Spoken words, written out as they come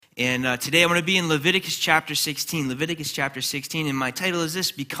And today I'm going to be in Leviticus chapter 16. Leviticus chapter 16, and my title is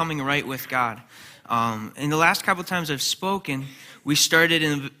this: Becoming Right with God. In the last couple of times I've spoken, we started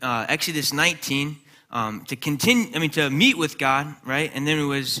in Exodus 19 to meet with God, right? And then it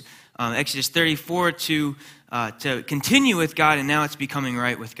was Exodus 34 to continue with God, and now it's becoming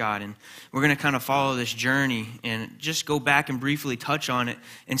right with God. And we're going to kind of follow this journey and just go back and briefly touch on it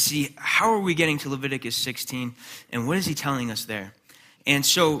and see how are we getting to Leviticus 16 and what is he telling us there. And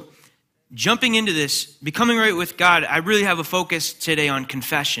so jumping into this, becoming right with God, I really have a focus today on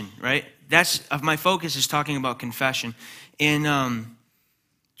confession, right? My focus is talking about confession. And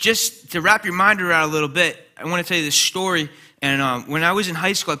just to wrap your mind around a little bit, I want to tell you this story. And when I was in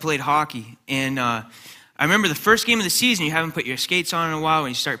high school, I played hockey. And I remember the first game of the season, you haven't put your skates on in a while,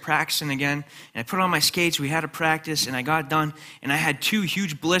 when you start practicing again. And I put on my skates, we had a practice, and I got done. And I had 2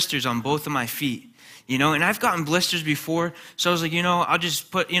 huge blisters on both of my feet. And I've gotten blisters before, so I was like, I'll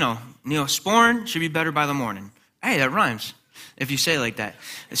just put, Neosporin should be better by the morning. Hey, that rhymes, if you say it like that.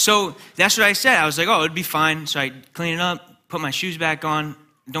 So that's what I said. I was like, it'd be fine. So I clean it up, put my shoes back on,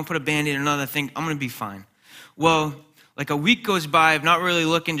 don't put a Band-Aid or another thing. I'm going to be fine. Well, like a week goes by of not really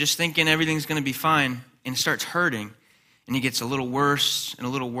looking, just thinking everything's going to be fine, and it starts hurting, and it gets a little worse and a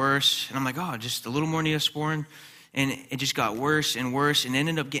little worse. And I'm like, just a little more Neosporin. And it just got worse and worse, and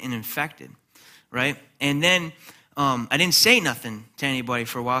ended up getting infected. Right? And then I didn't say nothing to anybody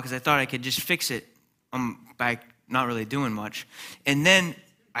for a while because I thought I could just fix it by not really doing much. And then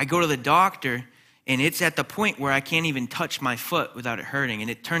I go to the doctor, and it's at the point where I can't even touch my foot without it hurting. And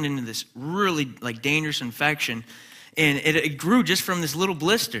it turned into this really dangerous infection. And it grew just from this little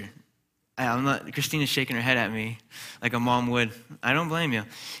blister. Christina's shaking her head at me like a mom would. I don't blame you.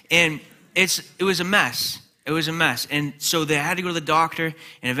 And it was a mess. It was a mess. And so they had to go to the doctor,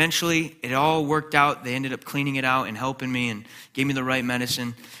 and eventually it all worked out. They ended up cleaning it out and helping me and gave me the right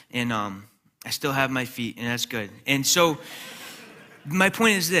medicine. And I still have my feet, and that's good. And so my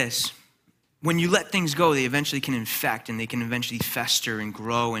point is this. When you let things go, they eventually can infect, and they can eventually fester and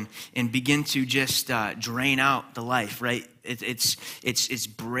grow and begin to just drain out the life, right? It's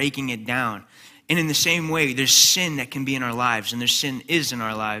breaking it down. And in the same way, there's sin that can be in our lives, and there's sin is in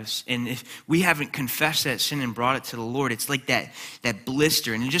our lives. And if we haven't confessed that sin and brought it to the Lord, it's like that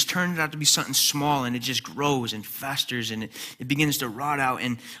blister, and it just turns out to be something small, and it just grows and festers, and it begins to rot out,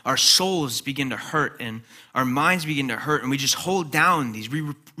 and our souls begin to hurt, and our minds begin to hurt, and we just hold down these,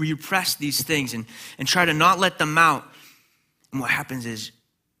 we repress these things and try to not let them out. And what happens is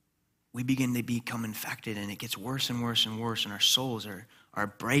we begin to become infected, and it gets worse and worse and worse, and our souls are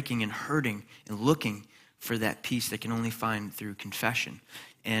breaking and hurting and looking for that peace that can only find through confession.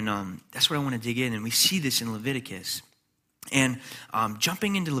 And that's what I want to dig in. And we see this in Leviticus. And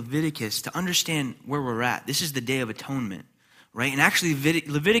jumping into Leviticus to understand where we're at, this is the Day of Atonement, right? And actually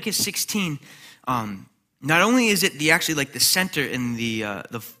Leviticus 16, not only is it the center and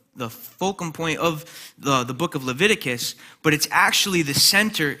the fulcrum point of the book of Leviticus, but it's actually the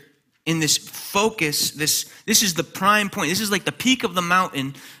center in this focus. This is the prime point. This is like the peak of the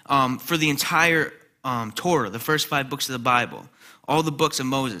mountain for the entire Torah, the first 5 books of the Bible, all the books of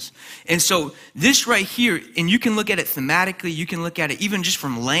Moses. And so this right here, and you can look at it thematically, you can look at it even just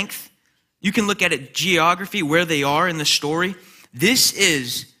from length, you can look at it geography, where they are in the story. This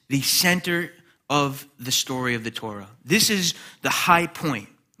is the center of the story of the Torah. This is the high point,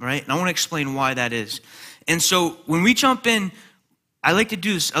 right? And I want to explain why that is. And so when we jump in, I like to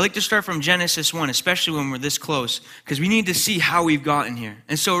do this. I like to start from Genesis 1, especially when we're this close, because we need to see how we've gotten here.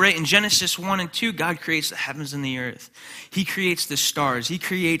 And so, right, in Genesis 1 and 2, God creates the heavens and the earth. He creates the stars. He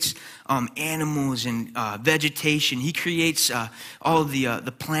creates animals and vegetation. He creates all of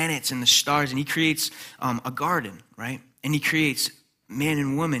the planets and the stars, and he creates a garden, right? And he creates man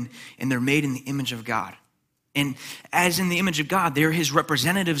and woman, and they're made in the image of God. And as in the image of God, they're his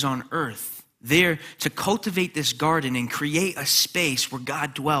representatives on earth. There to cultivate this garden and create a space where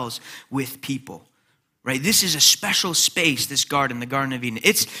God dwells with people, right? This is a special space, this garden, the Garden of Eden.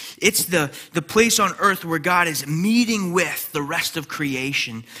 It's the place on earth where God is meeting with the rest of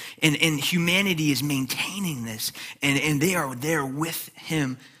creation, and humanity is maintaining this, and they are there with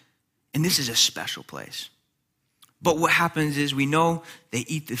him, and this is a special place. But what happens is we know they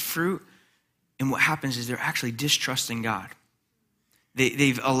eat the fruit, and what happens is they're actually distrusting God.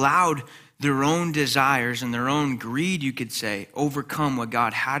 They've allowed their own desires and their own greed, you could say, overcome what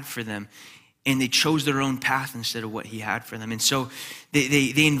God had for them. And they chose their own path instead of what he had for them. And so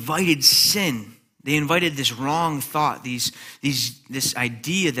they invited sin. They invited this wrong thought, this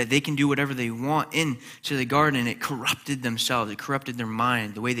idea that they can do whatever they want into the garden. And it corrupted themselves. It corrupted their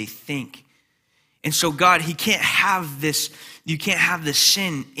mind, the way they think. And so God, you can't have this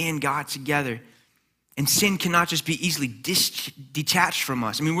sin and God together. And sin cannot just be easily detached from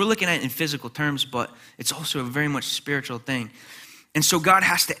us. I mean, we're looking at it in physical terms, but it's also a very much spiritual thing. And so God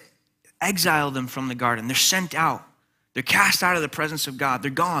has to exile them from the garden. They're sent out. They're cast out of the presence of God.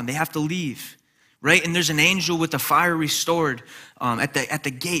 They're gone. They have to leave, right? And there's an angel with the fire restored at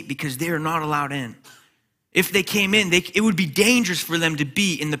the gate because they are not allowed in. If they came in, it would be dangerous for them to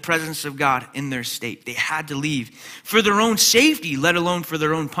be in the presence of God in their state. They had to leave for their own safety, let alone for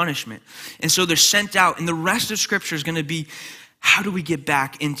their own punishment. And so they're sent out. And the rest of Scripture is going to be, how do we get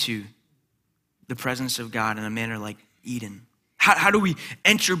back into the presence of God in a manner like Eden? How do we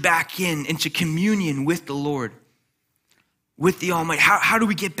enter back into communion with the Lord, with the Almighty? How do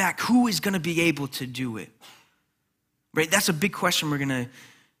we get back? Who is going to be able to do it? Right? That's a big question we're going to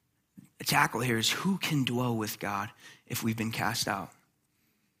tackle here, is who can dwell with God if we've been cast out?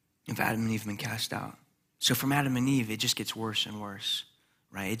 If Adam and Eve have been cast out. So from Adam and Eve, it just gets worse and worse,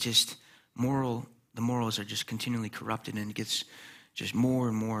 right? The morals are just continually corrupted, and it gets just more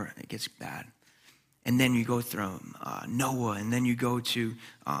and more, it gets bad. And then you go through Noah, and then you go to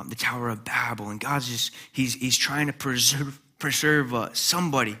the Tower of Babel, and God's just, he's trying to preserve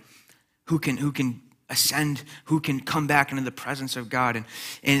somebody who can ascend, who can come back into the presence of God. And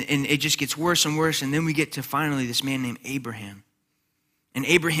it just gets worse and worse. And then we get to finally this man named Abraham. And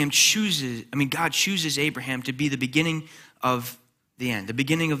God chooses Abraham to be the beginning of the end, the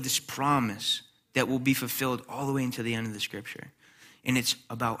beginning of this promise that will be fulfilled all the way into the end of the Scripture. And it's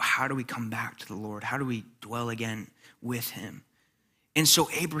about, how do we come back to the Lord? How do we dwell again with him? And so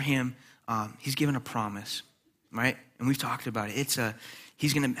Abraham, he's given a promise, right? And we've talked about it.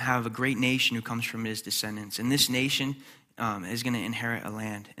 He's going to have a great nation who comes from his descendants. And this nation is going to inherit a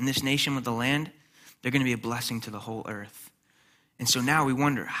land. And this nation with the land, they're going to be a blessing to the whole earth. And so now we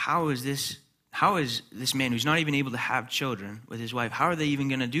wonder, how is this man who's not even able to have children with his wife, how are they even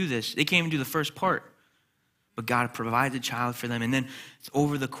going to do this? They can't even do the first part. But God provides a child for them. And then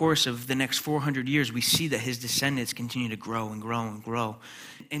over the course of the next 400 years, we see that his descendants continue to grow and grow and grow.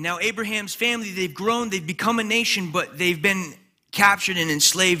 And now Abraham's family, they've grown, they've become a nation, but they've been captured and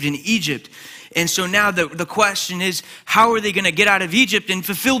enslaved in Egypt. And so now the question is, how are they going to get out of Egypt and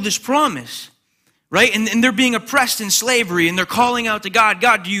fulfill this promise? Right? And they're being oppressed in slavery, and they're calling out to God,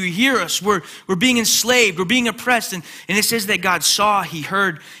 God, do you hear us? We're being enslaved, we're being oppressed. And it says that God saw, he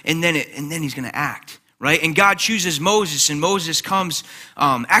heard, and then he's going to act. Right? And God chooses Moses, and Moses comes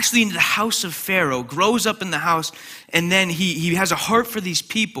actually into the house of Pharaoh, grows up in the house, and then he has a heart for these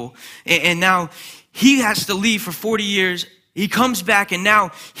people. And now he has to leave for 40 years. He comes back, and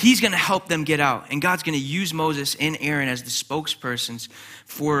now he's going to help them get out. And God's going to use Moses and Aaron as the spokespersons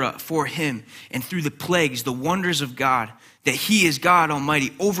for him. And through the plagues, the wonders of God, that he is God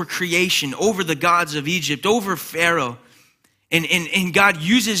Almighty over creation, over the gods of Egypt, over Pharaoh. And God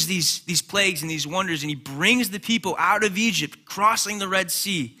uses these plagues and these wonders, and he brings the people out of Egypt, crossing the Red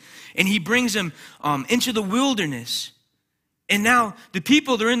Sea. And he brings them into the wilderness. And now the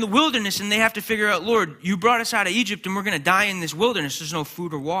people, they're in the wilderness, and they have to figure out, Lord, you brought us out of Egypt, and we're going to die in this wilderness. There's no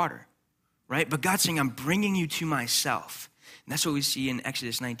food or water, right? But God's saying, I'm bringing you to myself. And that's what we see in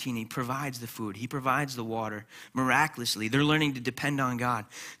Exodus 19. He provides the food. He provides the water miraculously. They're learning to depend on God.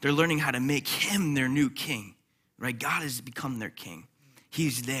 They're learning how to make him their new king. Right? God has become their king.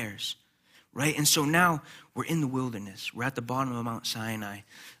 He's theirs. Right? And so now we're in the wilderness. We're at the bottom of Mount Sinai.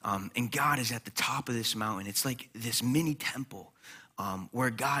 And God is at the top of this mountain. It's like this mini temple where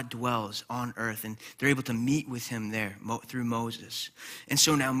God dwells on earth. And they're able to meet with him there through Moses. And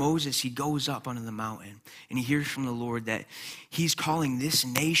so now Moses, he goes up onto the mountain. And he hears from the Lord that he's calling this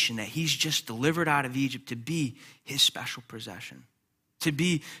nation that he's just delivered out of Egypt to be his special possession. To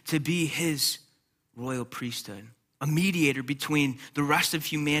be his royal priesthood, a mediator between the rest of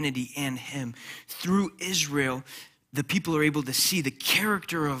humanity and him. Through Israel, the people are able to see the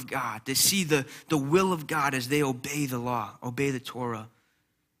character of God, to see the will of God as they obey the law, obey the Torah.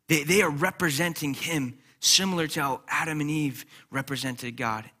 They are representing him similar to how Adam and Eve represented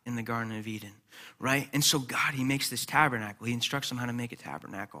God in the Garden of Eden, right? And so God, he makes this tabernacle. He instructs them how to make a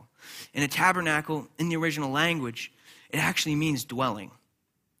tabernacle. And a tabernacle, in the original language, it actually means dwelling.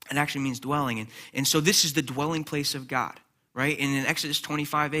 It actually means dwelling. And so this is the dwelling place of God, right? And in Exodus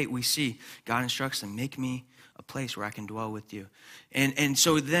 25:8, we see God instructs them, make me a place where I can dwell with you. And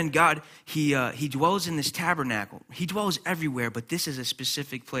so then God, he dwells in this tabernacle. He dwells everywhere, but this is a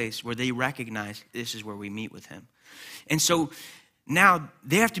specific place where they recognize this is where we meet with him. And so now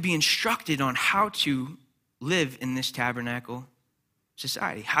they have to be instructed on how to live in this tabernacle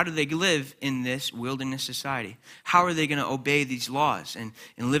society? How do they live in this wilderness society? How are they going to obey these laws and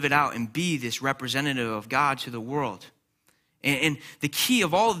live it out and be this representative of God to the world? And the key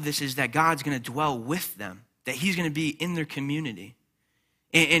of all of this is that God's going to dwell with them, that he's going to be in their community.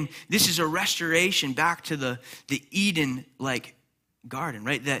 And this is a restoration back to the Eden-like garden,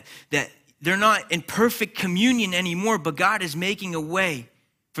 right? That they're not in perfect communion anymore, but God is making a way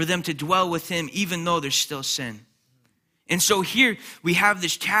for them to dwell with him even though there's still sin. And so here we have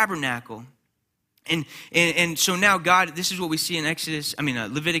this tabernacle. And so now God, this is what we see in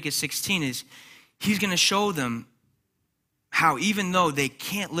Leviticus 16 is he's going to show them how even though they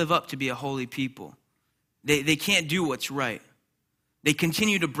can't live up to be a holy people, they can't do what's right. They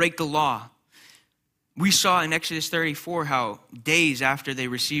continue to break the law. We saw in Exodus 34 how days after they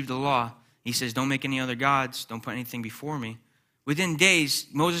received the law, he says, don't make any other gods, don't put anything before me. Within days,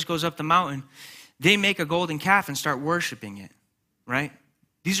 Moses goes up the mountain. They make a golden calf and start worshiping it, right?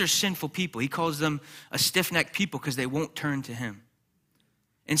 These are sinful people. He calls them a stiff-necked people because they won't turn to him.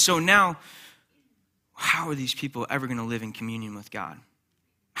 And so now, how are these people ever going to live in communion with God?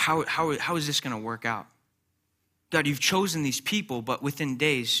 How is this going to work out? God, you've chosen these people, but within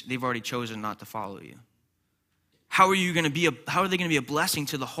days, they've already chosen not to follow you. How are they going to be a blessing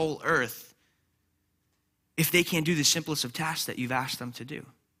to the whole earth if they can't do the simplest of tasks that you've asked them to do?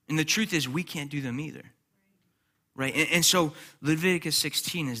 And the truth is, we can't do them either, right? And so Leviticus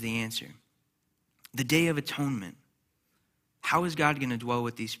 16 is the answer. The Day of Atonement. How is God going to dwell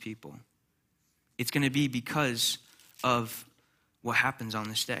with these people? It's going to be because of what happens on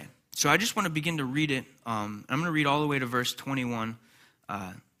this day. So I just want to begin to read it. I'm going to read all the way to verse 21,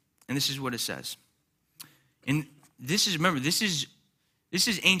 and this is what it says. And this is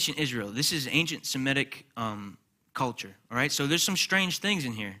ancient Israel. This is ancient Semitic culture, all right? So there's some strange things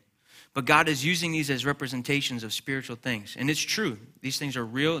in here, but God is using these as representations of spiritual things. And it's true. These things are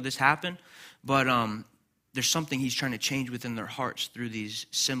real. This happened, but there's something he's trying to change within their hearts through these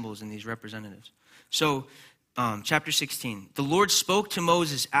symbols and these representatives. So chapter 16, the Lord spoke to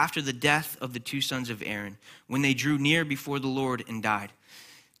Moses after the death of the two sons of Aaron, when they drew near before the Lord and died.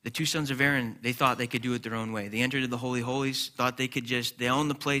 The two sons of Aaron, they thought they could do it their own way. They entered the Holy Holies, thought they own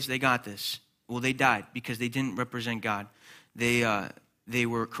the place, they got this. Well, they died because they didn't represent God. They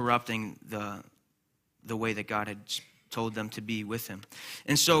were corrupting the way that God had told them to be with him.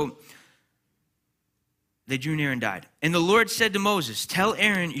 And so they drew near and died. And the Lord said to Moses, tell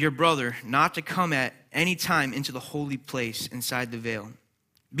Aaron, your brother, not to come at any time into the holy place inside the veil,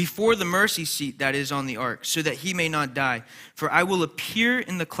 before the mercy seat that is on the ark, so that he may not die. For I will appear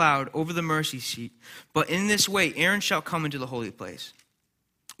in the cloud over the mercy seat. But in this way Aaron shall come into the holy place,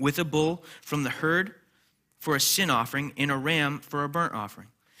 with a bull from the herd for a sin offering, and a ram for a burnt offering.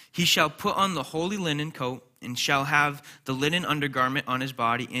 He shall put on the holy linen coat, and shall have the linen undergarment on his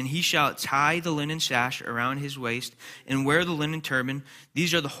body, and he shall tie the linen sash around his waist, and wear the linen turban.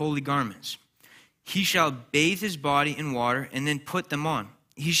 These are the holy garments. He shall bathe his body in water, and then put them on.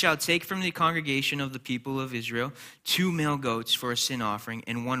 He shall take from the congregation of the people of Israel 2 male goats for a sin offering,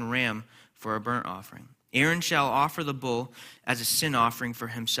 and 1 ram for a burnt offering. Aaron shall offer the bull as a sin offering for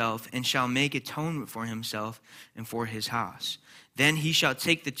himself, and shall make atonement for himself and for his house. Then he shall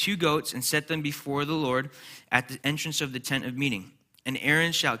take the 2 goats and set them before the Lord at the entrance of the tent of meeting. And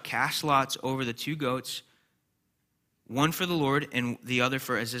Aaron shall cast lots over the 2 goats, one for the Lord and the other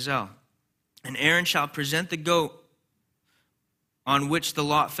for Azazel. And Aaron shall present the goat on which the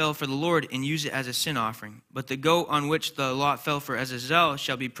lot fell for the Lord, and use it as a sin offering. But the goat on which the lot fell for Azazel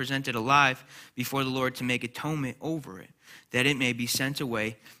shall be presented alive before the Lord to make atonement over it, that it may be sent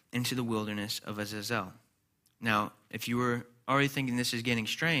away into the wilderness of Azazel. Now, if you were already thinking this is getting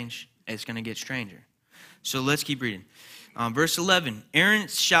strange, it's going to get stranger. So let's keep reading. Verse 11, Aaron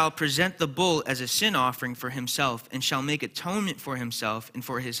shall present the bull as a sin offering for himself, and shall make atonement for himself and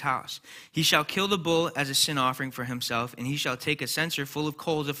for his house. He shall kill the bull as a sin offering for himself, and he shall take a censer full of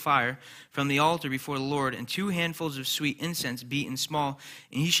coals of fire from the altar before the Lord, and 2 handfuls of sweet incense beaten small,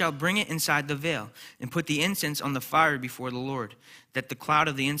 and he shall bring it inside the veil, and put the incense on the fire before the Lord, that the cloud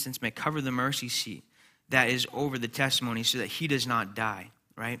of the incense may cover the mercy seat that is over the testimony, so that he does not die,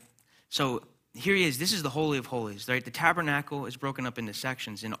 right? So here he is. This is the Holy of Holies, right? The tabernacle is broken up into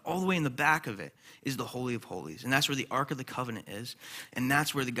sections, and all the way in the back of it is the Holy of Holies. And that's where the Ark of the Covenant is, and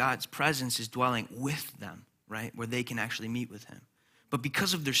that's where the God's presence is dwelling with them, right? Where they can actually meet with him. But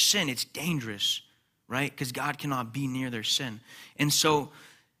because of their sin, it's dangerous, right? Because God cannot be near their sin. And so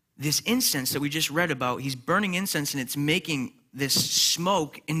this incense that we just read about, he's burning incense, and it's making this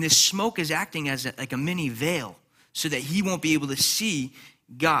smoke, and this smoke is acting as like a mini veil so that he won't be able to see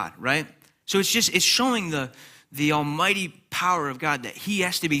God, right? So it's showing the the almighty power of God that he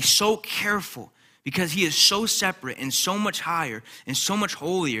has to be so careful because he is so separate and so much higher and so much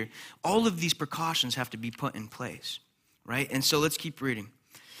holier. All of these precautions have to be put in place, right? And so let's keep reading.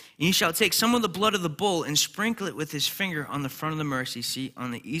 And he shall take some of the blood of the bull and sprinkle it with his finger on the front of the mercy seat on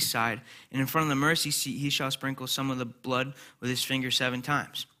the east side. And in front of the mercy seat he shall sprinkle some of the blood with his finger 7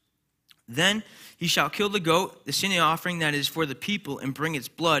 times. Then he shall kill the goat, the sin offering that is for the people, and bring its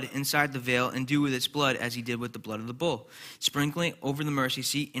blood inside the veil and do with its blood as he did with the blood of the bull, sprinkling it over the mercy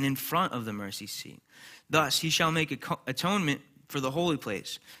seat and in front of the mercy seat. Thus he shall make atonement for the holy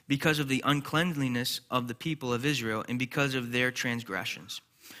place because of the uncleanliness of the people of Israel and because of their transgressions,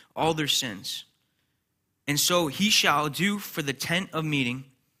 all their sins. And so he shall do for the tent of meeting,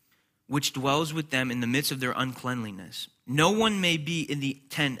 which dwells with them in the midst of their uncleanliness. No one may be in the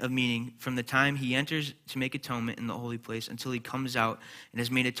tent of meeting from the time he enters to make atonement in the holy place until he comes out and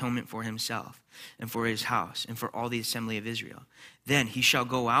has made atonement for himself and for his house and for all the assembly of Israel. Then he shall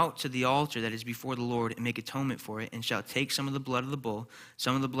go out to the altar that is before the Lord and make atonement for it, and shall take some of the blood of the bull,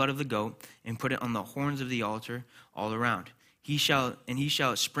 some of the blood of the goat, and put it on the horns of the altar all around. He shall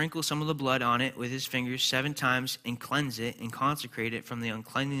sprinkle some of the blood on it with his fingers 7 times and cleanse it and consecrate it from the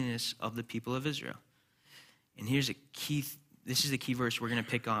uncleanliness of the people of Israel. And this is the key verse we're going to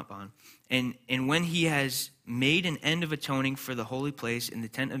pick up on. And when he has made an end of atoning for the holy place in the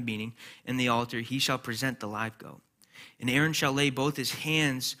tent of meeting and the altar, he shall present the live goat. And Aaron shall lay both his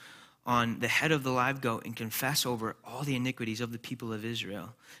hands on the head of the live goat and confess over all the iniquities of the people of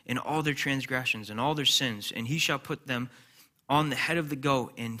Israel and all their transgressions and all their sins. And he shall put them on the head of the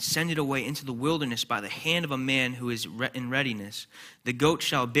goat and send it away into the wilderness by the hand of a man who is in readiness. The goat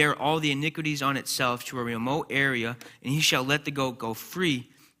shall bear all the iniquities on itself to a remote area, and he shall let the goat go free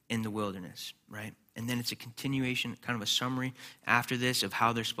in the wilderness, right? And then it's a continuation, kind of a summary after this of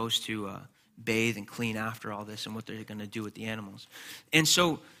how they're supposed to bathe and clean after all this and what they're going to do with the animals. And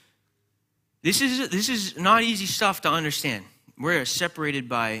so this is not easy stuff to understand. We're separated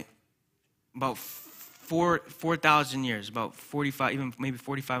by about 4,000 years, about 45, even maybe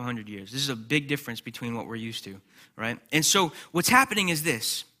 4,500 years. This is a big difference between what we're used to, right? And so what's happening is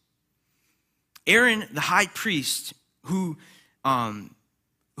this. Aaron, the high priest, who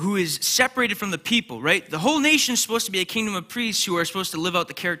is separated from the people, right? The whole nation is supposed to be a kingdom of priests who are supposed to live out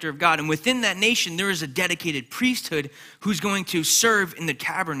the character of God. And within that nation, there is a dedicated priesthood who's going to serve in the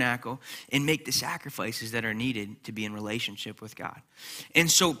tabernacle and make the sacrifices that are needed to be in relationship with God. And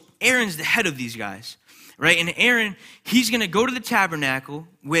so Aaron's the head of these guys, right? And Aaron, he's going to go to the tabernacle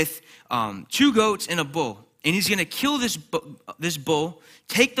with 2 goats and a bull. And he's going to kill this bull,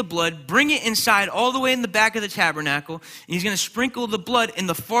 take the blood, bring it inside all the way in the back of the tabernacle, and he's going to sprinkle the blood in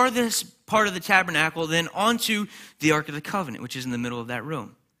the farthest part of the tabernacle, then onto the Ark of the Covenant, which is in the middle of that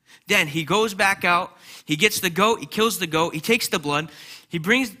room. Then he goes back out, he gets the goat, he kills the goat, he takes the blood, he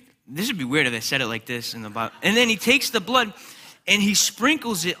brings, this would be weird if I said it like this in the Bible, and then he takes the blood and he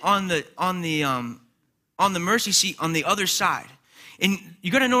sprinkles it on the mercy seat on the other side. And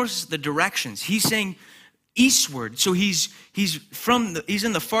you got to notice the directions. He's saying eastward. So he's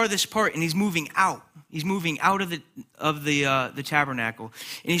in the farthest part and he's moving out. He's moving out of the tabernacle.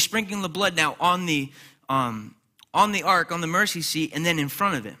 And he's sprinkling the blood now on the ark, on the mercy seat, and then in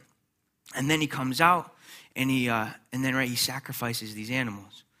front of it. And then he comes out and he sacrifices these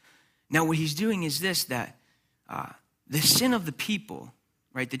animals. Now what he's doing is this, that the sin of the people,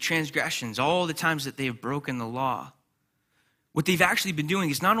 right, the transgressions, all the times that they have broken the law, what they've actually been doing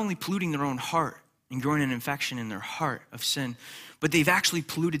is not only polluting their own heart and growing an infection in their heart of sin, but they've actually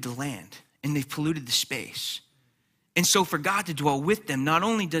polluted the land and they've polluted the space. And so for God to dwell with them, not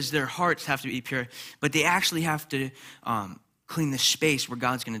only does their hearts have to be pure, but they actually have to clean the space where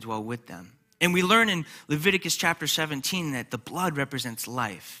God's going to dwell with them. And we learn in Leviticus chapter 17 that the blood represents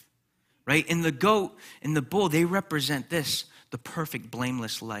life, right? And the goat and the bull, they represent this, the perfect,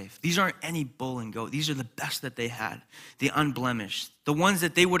 blameless life. These aren't any bull and goat. These are the best that they had, the unblemished, the ones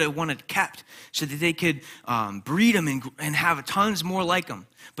that they would have wanted kept so that they could breed them and have tons more like them.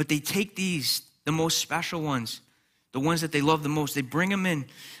 But they take these, the most special ones, the ones that they love the most, they bring them in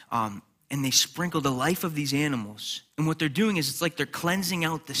and they sprinkle the life of these animals. And what they're doing is it's like they're cleansing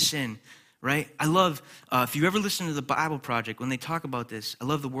out the sin, right? I love, if you ever listen to the Bible Project, when they talk about this, I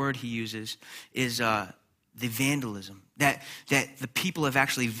love the word he uses, is the vandalism, that the people have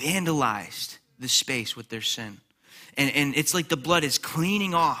actually vandalized the space with their sin. And it's like the blood is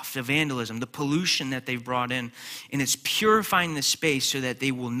cleaning off the vandalism, the pollution that they've brought in, and it's purifying the space so that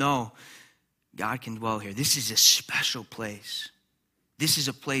they will know God can dwell here. This is a special place. This is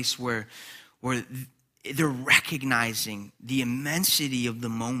a place where they're recognizing the immensity of the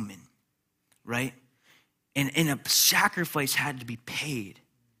moment, right? And a sacrifice had to be paid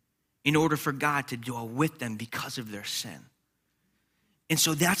in order for God to dwell with them because of their sin. And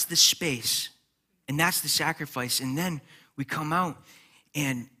so that's the space, and that's the sacrifice. And then we come out,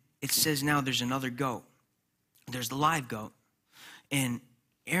 and it says now there's another goat. There's the live goat. And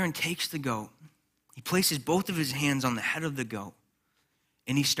Aaron takes the goat. He places both of his hands on the head of the goat,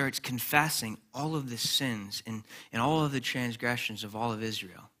 and he starts confessing all of the sins and all of the transgressions of all of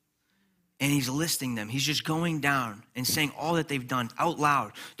Israel. And he's listing them. He's just going down and saying all that they've done out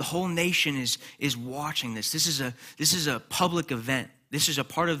loud. The whole nation is watching this. This is a public event. This is a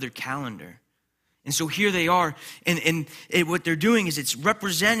part of their calendar. And so here they are, and what they're doing is it's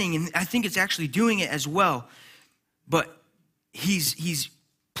representing, and I think it's actually doing it as well, but he's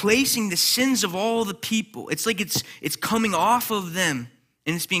placing the sins of all the people. It's like it's coming off of them,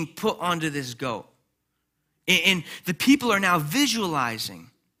 and it's being put onto this goat. And the people are now visualizing.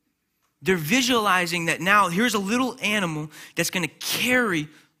 They're visualizing that now here's a little animal that's going to carry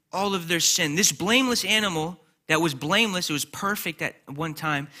all of their sin. This blameless animal that was blameless, it was perfect at one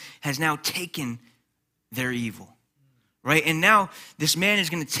time, has now taken their evil, right? And now this man is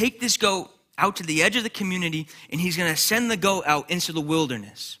going to take this goat out to the edge of the community, and he's going to send the goat out into the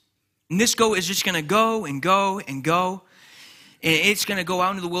wilderness. And this goat is just going to go and go and go, and it's going to go out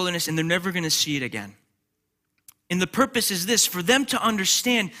into the wilderness, and they're never going to see it again. And the purpose is this, for them to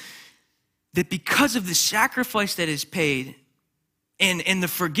understand that because of the sacrifice that is paid and the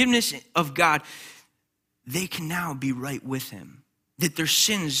forgiveness of God, they can now be right with him, that their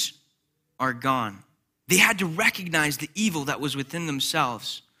sins are gone. They had to recognize the evil that was within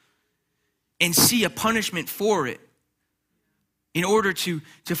themselves and see a punishment for it in order to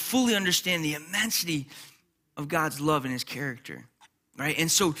fully understand the immensity of God's love and his character, right? And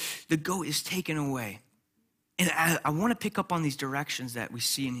so the goat is taken away. And I want to pick up on these directions that we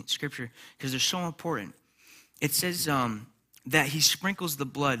see in Scripture because they're so important. It says that he sprinkles the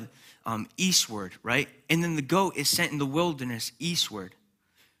blood eastward, right? And then the goat is sent in the wilderness eastward.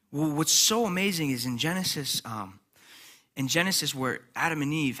 Well, what's so amazing is in Genesis where Adam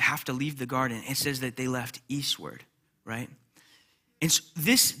and Eve have to leave the garden, it says that they left eastward, right? And so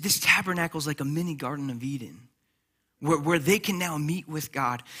this tabernacle is like a mini Garden of Eden. Where they can now meet with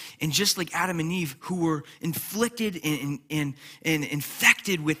God. And just like Adam and Eve, who were inflicted and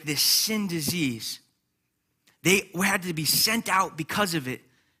infected with this sin disease, they had to be sent out because of it.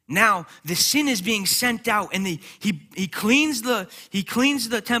 Now, the sin is being sent out, and he cleans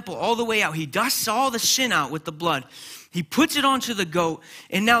the temple all the way out. He dusts all the sin out with the blood. He puts it onto the goat,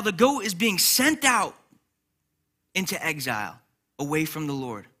 and now the goat is being sent out into exile, away from the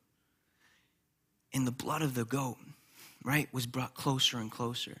Lord. And the blood of the goat, right, was brought closer and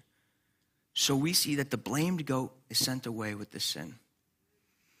closer. So we see that the blamed goat is sent away with the sin.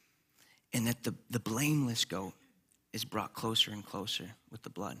 And that the blameless goat is brought closer and closer with the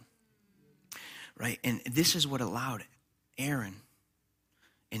blood. Right? And this is what allowed Aaron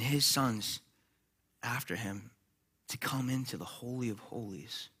and his sons after him to come into the Holy of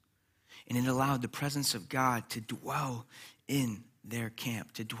Holies. And it allowed the presence of God to dwell in their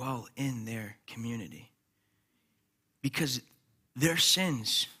camp, to dwell in their community. Because their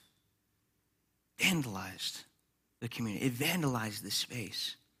sins vandalized the community. It vandalized the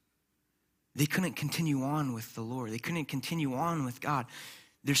space. They couldn't continue on with the Lord. They couldn't continue on with God.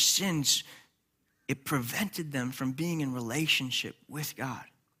 Their sins, it prevented them from being in relationship with God.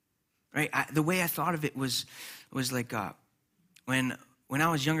 Right? The way I thought of it was like when I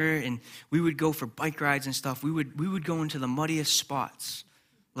was younger and we would go for bike rides and stuff, we would go into the muddiest spots.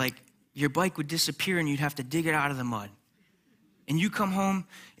 Like your bike would disappear and you'd have to dig it out of the mud. And you come home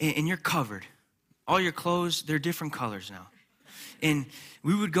and you're covered. All your clothes, they're different colors now. And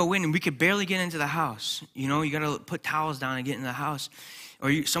we would go in and we could barely get into the house. You know, you got to put towels down and get in the house.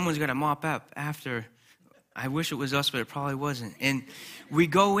 Or someone's got to mop up after. I wish it was us, but it probably wasn't. And we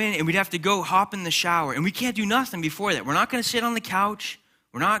go in and we'd have to go hop in the shower. And we can't do nothing before that. We're not going to sit on the couch.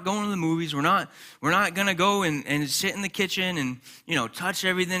 We're not going to the movies. We're not going to go and sit in the kitchen and, you know, touch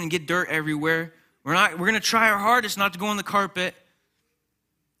everything and get dirt everywhere. We're going to try our hardest not to go on the carpet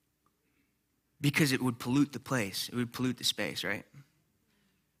because it would pollute the place. It would pollute the space, right?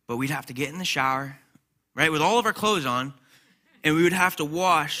 But we'd have to get in the shower, right, with all of our clothes on, and we would have to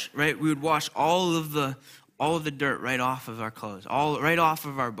wash, right? We would wash all of the dirt right off of our clothes, all right off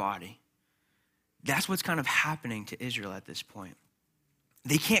of our body. That's what's kind of happening to Israel at this point.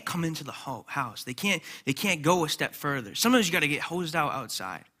 They can't come into the house. They can't go a step further. Sometimes you got to get hosed out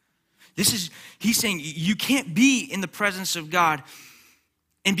outside. He's saying you can't be in the presence of God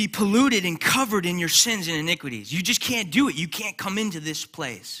and be polluted and covered in your sins and iniquities. You just can't do it. You can't come into this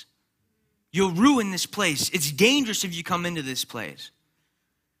place. You'll ruin this place. It's dangerous if you come into this place.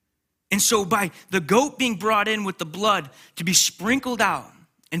 And so by the goat being brought in with the blood to be sprinkled out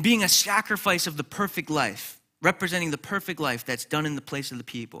and being a sacrifice of the perfect life, representing the perfect life that's done in the place of the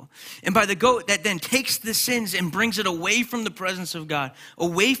people. And by the goat that then takes the sins and brings it away from the presence of God,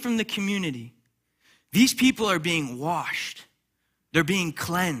 away from the community. These people are being washed. They're being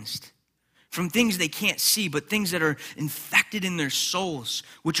cleansed from things they can't see, but things that are infected in their souls,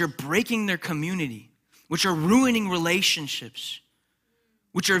 which are breaking their community, which are ruining relationships,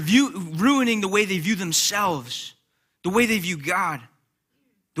 which are ruining the way they view themselves, the way they view God,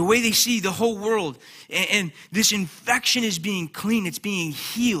 the way they see the whole world. And this infection is being cleaned. It's being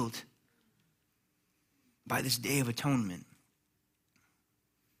healed by this Day of Atonement.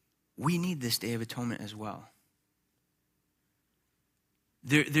 We need this Day of Atonement as well.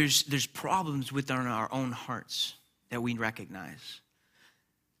 There's problems within our own hearts that we recognize.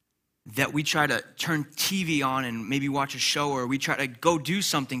 That we try to turn TV on and maybe watch a show, or we try to go do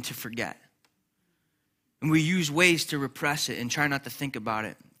something to forget. And we use ways to repress it and try not to think about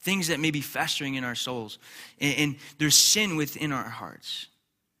it. Things that may be festering in our souls. And there's sin within our hearts.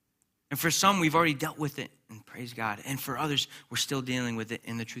 And for some, we've already dealt with it, and praise God. And for others, we're still dealing with it,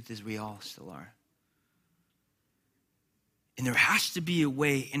 and the truth is we all still are. And there has to be a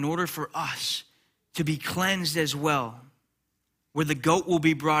way in order for us to be cleansed as well, where the goat will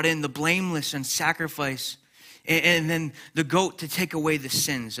be brought in, the blameless and sacrifice, and then the goat to take away the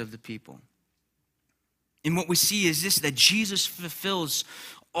sins of the people. And what we see is this, that Jesus fulfills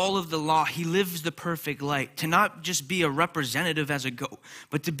all of the law. He lives the perfect life, to not just be a representative as a goat,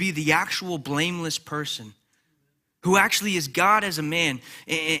 but to be the actual blameless person who actually is God as a man,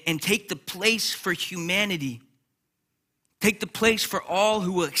 and take the place for humanity. Take the place for all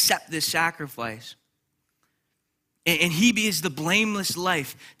who will accept this sacrifice. And he is the blameless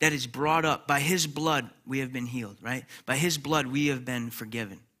life that is brought up. By his blood, we have been healed, right? By his blood, we have been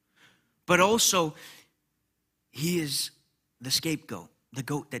forgiven. But also, he is the scapegoat, the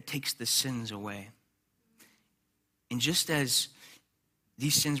goat that takes the sins away. And just as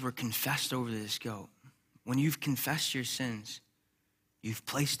these sins were confessed over this goat, when you've confessed your sins, you've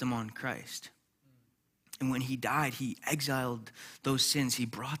placed them on Christ. And when he died, he exiled those sins. He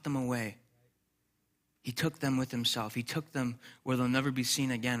brought them away. He took them with himself. He took them where they'll never be seen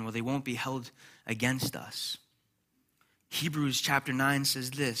again, where they won't be held against us. Hebrews chapter 9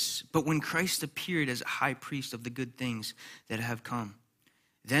 says this, "But when Christ appeared as a high priest of the good things that have come,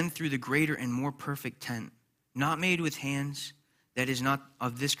 then through the greater and more perfect tent, not made with hands, that is not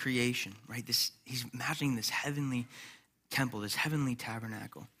of this creation," right? He's imagining this heavenly temple, this heavenly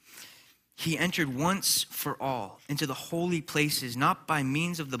tabernacle. "He entered once for all into the holy places, not by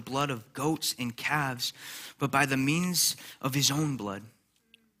means of the blood of goats and calves, but by the means of his own blood,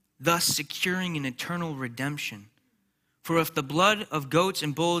 thus securing an eternal redemption. For if the blood of goats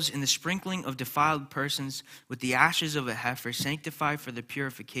and bulls and the sprinkling of defiled persons with the ashes of a heifer sanctify for the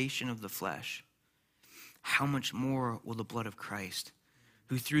purification of the flesh, how much more will the blood of Christ,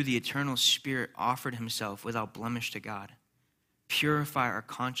 who through the eternal Spirit offered himself without blemish to God, purify our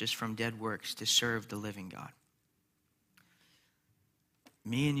conscience from dead works to serve the living God?"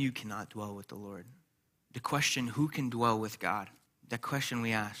 Me and you cannot dwell with the Lord. The question, who can dwell with God? That question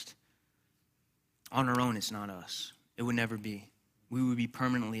we asked. On our own, it's not us. It would never be. We would be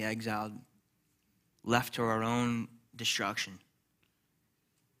permanently exiled, left to our own destruction.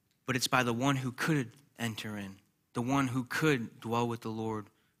 But it's by the one who could enter in, the one who could dwell with the Lord,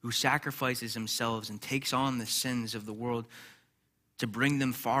 who sacrifices himself and takes on the sins of the world to bring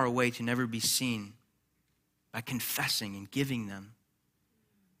them far away to never be seen, by confessing and giving them.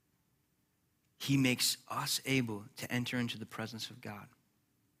 He makes us able to enter into the presence of God.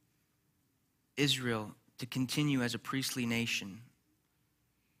 Israel, to continue as a priestly nation,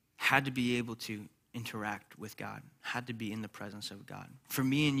 had to be able to interact with God, had to be in the presence of God. For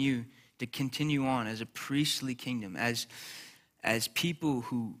me and you to continue on as a priestly kingdom, as people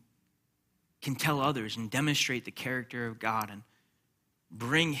who can tell others and demonstrate the character of God and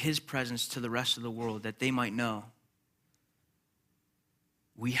bring his presence to the rest of the world that they might know,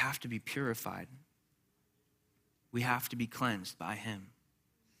 we have to be purified. We have to be cleansed by him.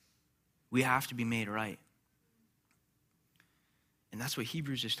 We have to be made right. And that's what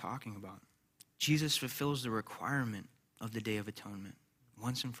Hebrews is talking about. Jesus fulfills the requirement of the Day of Atonement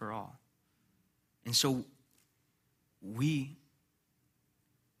once and for all. And so we,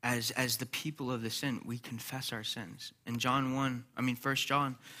 as the people of the sin, we confess our sins. In 1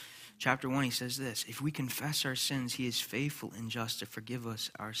 John chapter 1, he says this: if we confess our sins, he is faithful and just to forgive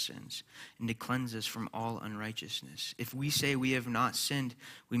us our sins and to cleanse us from all unrighteousness. If we say we have not sinned,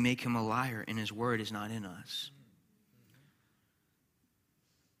 we make him a liar, and his word is not in us.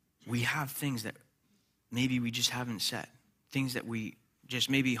 We have things that maybe we just haven't said, things that we just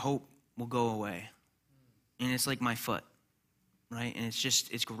maybe hope will go away. And it's like my foot, right? And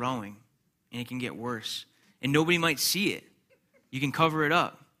it's growing, and it can get worse. And nobody might see it. You can cover it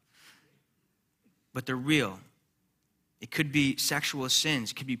up. But they're real. It could be sexual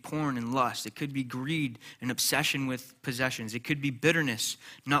sins. It could be porn and lust. It could be greed and obsession with possessions. It could be bitterness,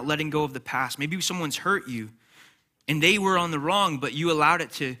 not letting go of the past. Maybe someone's hurt you, and they were on the wrong, but you allowed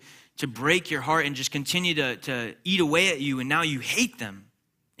it to break your heart and just continue to eat away at you, and now you hate them,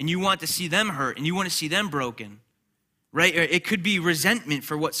 and you want to see them hurt, and you want to see them broken, right? Or it could be resentment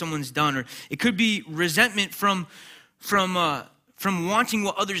for what someone's done, or it could be resentment from wanting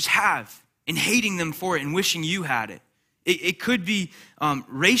what others have and hating them for it and wishing you had it. It could be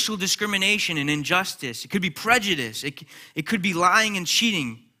racial discrimination and injustice. It could be prejudice. It could be lying and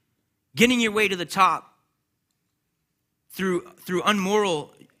cheating, getting your way to the top through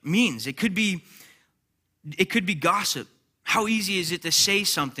unmoral means. It could be gossip. How easy is it to say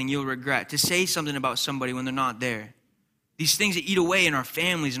something you'll regret, to say something about somebody when they're not there? These things that eat away in our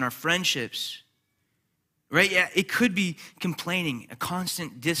families and our friendships, right? Yeah, it could be complaining, a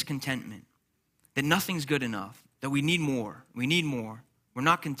constant discontentment, that nothing's good enough, that we need more. We're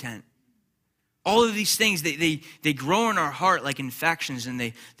not content. All of these things, they grow in our heart like infections,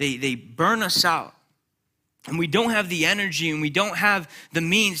 and they burn us out. And we don't have the energy, and we don't have the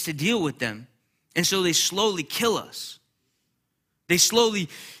means to deal with them. And so they slowly kill us. They slowly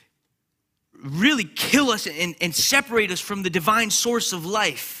really kill us and separate us from the divine source of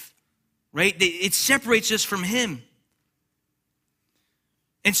life, right? It separates us from him.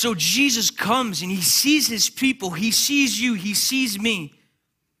 And so Jesus comes and he sees his people. He sees you. He sees me.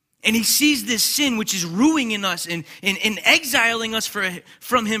 And he sees this sin which is ruining us and exiling us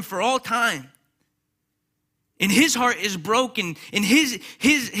from him for all time. And his heart is broken. And his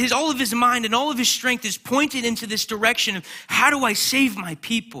all of his mind and all of his strength is pointed into this direction of, how do I save my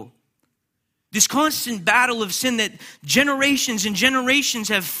people? This constant battle of sin that generations and generations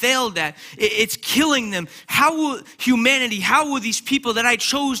have failed at, it's killing them. How will these people that I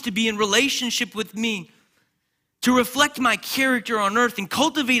chose to be in relationship with me, to reflect my character on earth and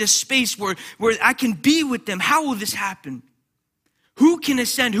cultivate a space where I can be with them, how will this happen? Who can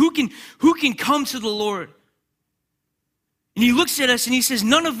ascend? Who can come to the Lord? And he looks at us and he says,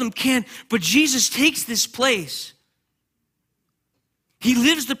 none of them can, but Jesus takes this place. He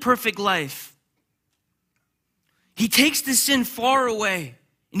lives the perfect life. He takes the sin far away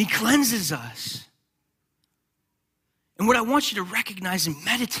and he cleanses us. And what I want you to recognize and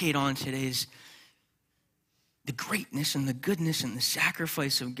meditate on today is the greatness and the goodness and the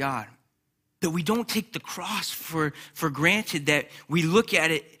sacrifice of God. That we don't take the cross for granted, that we look at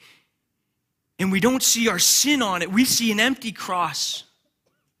it and we don't see our sin on it. We see an empty cross.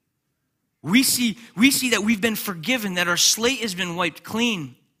 We see that we've been forgiven, that our slate has been wiped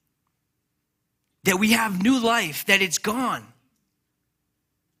clean, that we have new life, that it's gone.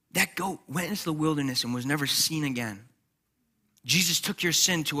 That goat went into the wilderness and was never seen again. Jesus took your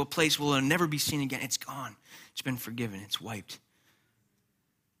sin to a place where it'll never be seen again. It's gone. It's been forgiven. It's wiped.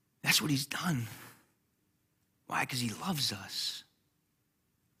 That's what he's done. Why? Because he loves us.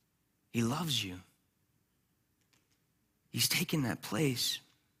 He loves you. He's taken that place.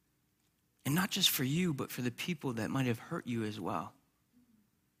 And not just for you, but for the people that might have hurt you as well.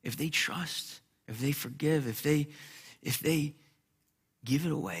 If they trust, if they forgive, if they give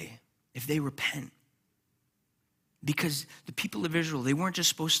it away, if they repent. Because the people of Israel, they weren't just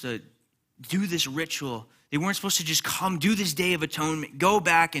supposed to do this ritual. They weren't supposed to just come, do this Day of Atonement, go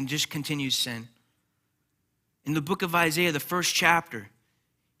back and just continue sin. In the book of Isaiah, the first chapter,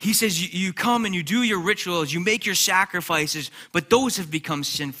 he says, you come and you do your rituals, you make your sacrifices, but those have become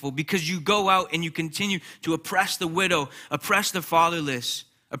sinful because you go out and you continue to oppress the widow, oppress the fatherless,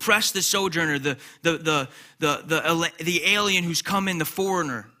 oppress the sojourner, the alien who's come in, the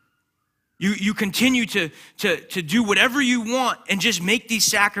foreigner. You continue to do whatever you want and just make these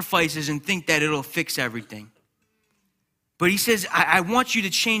sacrifices and think that it'll fix everything. But he says, I want you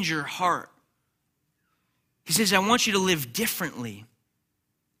to change your heart. He says, I want you to live differently.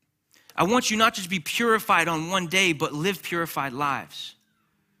 I want you not just to be purified on one day, but live purified lives.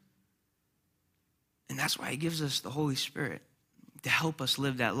 And that's why he gives us the Holy Spirit to help us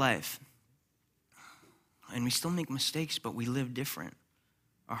live that life. And we still make mistakes, but we live different.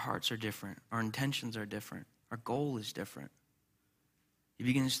 Our hearts are different. Our intentions are different. Our goal is different. He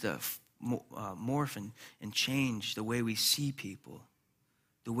begins to morph and change the way we see people,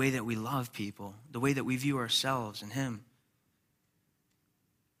 the way that we love people, the way that we view ourselves and him.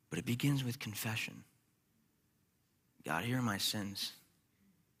 But it begins with confession. God, here are my sins.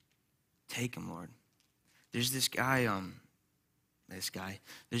 Take them, Lord. There's this guy,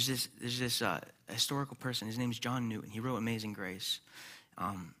 there's this historical person. His name is John Newton. He wrote Amazing Grace.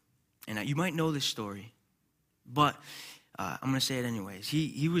 And you might know this story, but I'm going to say it anyways.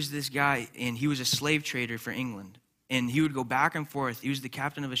 He was this guy, and he was a slave trader for England. And he would go back and forth. He was the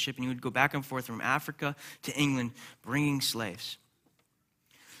captain of a ship, and he would go back and forth from Africa to England, bringing slaves.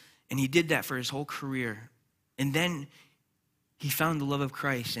 And he did that for his whole career. And then he found the love of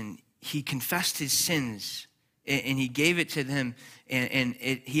Christ, and he confessed his sins, and he gave it to them, and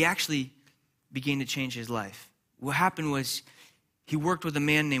he actually began to change his life. What happened was he worked with a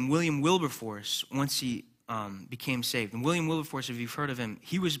man named William Wilberforce once he became saved. And William Wilberforce, if you've heard of him,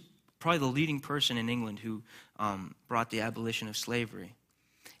 he was probably the leading person in England who brought the abolition of slavery.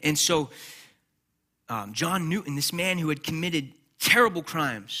 And so John Newton, this man who had committed terrible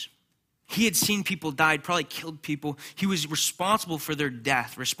crimes, he had seen people die, probably killed people. He was responsible for their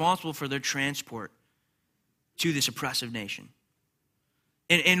death, responsible for their transport to this oppressive nation.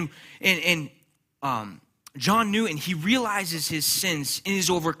 And John Newton, he realizes his sins and is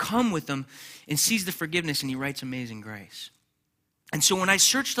overcome with them and sees the forgiveness, and he writes Amazing Grace. And so when I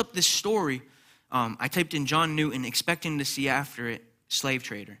searched up this story, I typed in John Newton, expecting to see after it slave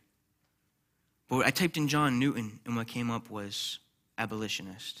trader. But I typed in John Newton, and what came up was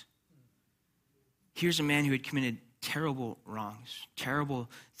abolitionist. Here's a man who had committed terrible wrongs, terrible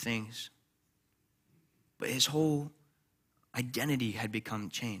things. But his whole identity had become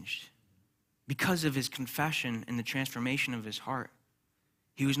changed. Because of his confession and the transformation of his heart,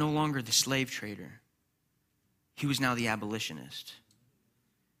 he was no longer the slave trader. He was now the abolitionist.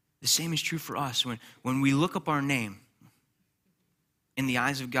 The same is true for us. When we look up our name in the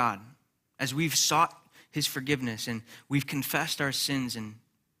eyes of God, as we've sought his forgiveness and we've confessed our sins and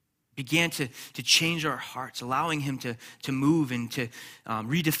began to change our hearts, allowing him to move and to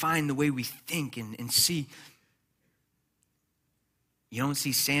redefine the way we think and see. You don't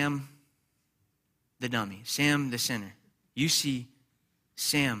see Sam the dummy, Sam the sinner. You see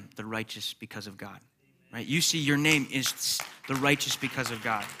Sam the righteous because of God. Right? You see your name is the righteous because of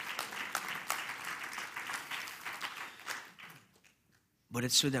God. But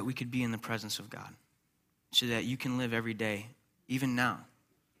it's so that we could be in the presence of God. So that you can live every day, even now,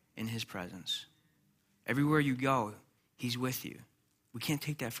 in his presence. Everywhere you go, he's with you. We can't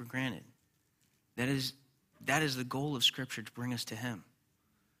take that for granted. That is the goal of Scripture, to bring us to him.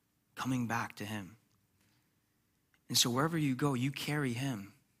 Coming back to him. And so wherever you go, you carry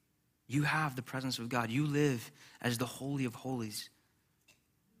him. You have the presence of God. You live as the Holy of Holies.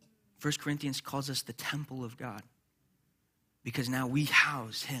 1 Corinthians calls us the temple of God. Because now we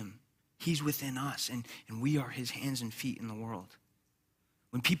house him. He's within us, and we are his hands and feet in the world.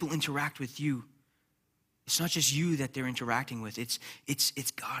 When people interact with you, it's not just you that they're interacting with.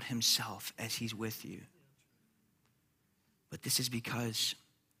 It's God himself as he's with you. But this is because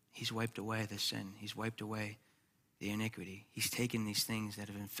he's wiped away the sin. He's wiped away the iniquity. He's taken these things that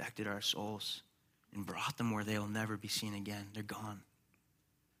have infected our souls and brought them where they'll never be seen again. They're gone.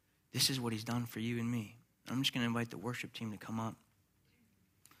 This is what he's done for you and me. I'm just going to invite the worship team to come up.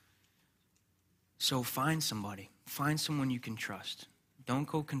 So find somebody. Find someone you can trust. Don't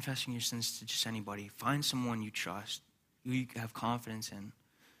go confessing your sins to just anybody. Find someone you trust, who you have confidence in,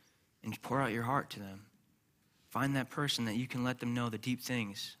 and pour out your heart to them. Find that person that you can let them know the deep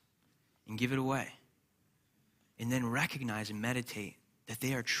things and give it away. And then recognize and meditate that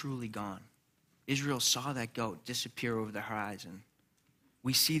they are truly gone. Israel saw that goat disappear over the horizon.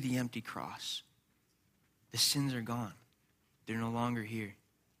 We see the empty cross. The sins are gone. They're no longer here.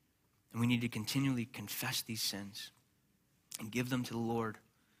 And we need to continually confess these sins and give them to the Lord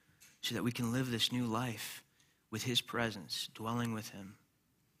so that we can live this new life with his presence, dwelling with him.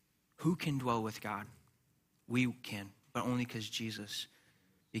 Who can dwell with God? We can, but only because Jesus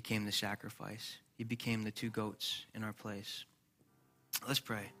became the sacrifice. He became the 2 goats in our place. Let's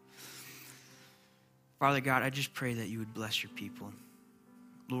pray. Father God, I just pray that you would bless your people.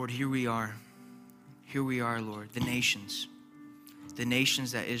 Lord, here we are. Here we are, Lord, the nations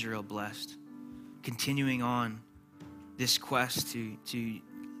that Israel blessed, continuing on this quest to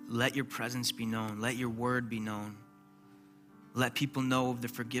let your presence be known, let your word be known, let people know of the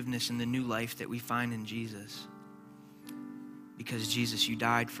forgiveness and the new life that we find in Jesus. Because Jesus, you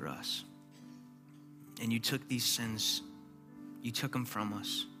died for us, and you took these sins, you took them from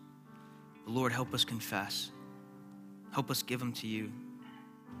us. Lord, help us confess. Help us give them to you.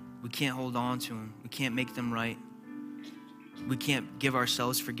 We can't hold on to them. We can't make them right. We can't give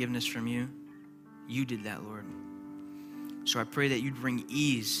ourselves forgiveness from you. You did that, Lord. So I pray that you'd bring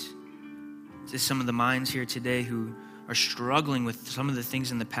ease to some of the minds here today who are struggling with some of the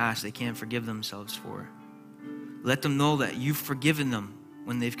things in the past they can't forgive themselves for. Let them know that you've forgiven them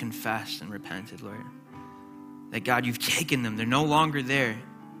when they've confessed and repented, Lord. That, God, you've taken them. They're no longer there.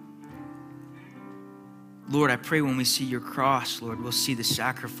 Lord, I pray when we see your cross, Lord, we'll see the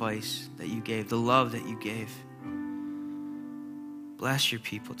sacrifice that you gave, the love that you gave. Bless your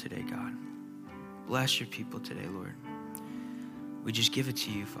people today, God. Bless your people today, Lord. We just give it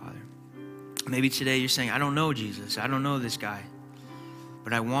to you, Father. Maybe today you're saying, I don't know Jesus. I don't know this guy.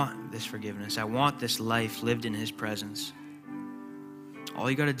 But I want this forgiveness. I want this life lived in his presence. All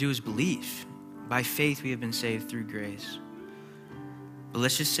you got to do is believe. By faith, we have been saved through grace. But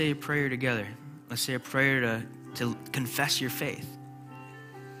let's just say a prayer together. Let's say a prayer to confess your faith.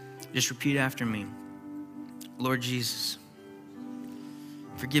 Just repeat after me. Lord Jesus,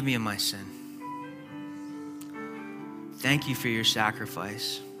 forgive me of my sin. Thank you for your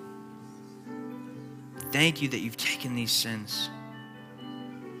sacrifice. Thank you that you've taken these sins.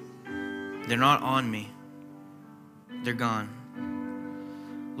 They're not on me. They're gone.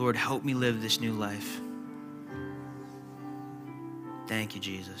 Lord, help me live this new life. Thank you,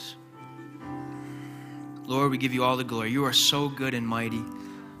 Jesus. Lord, we give you all the glory. You are so good and mighty.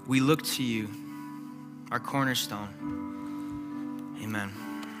 We look to you, our cornerstone. Amen.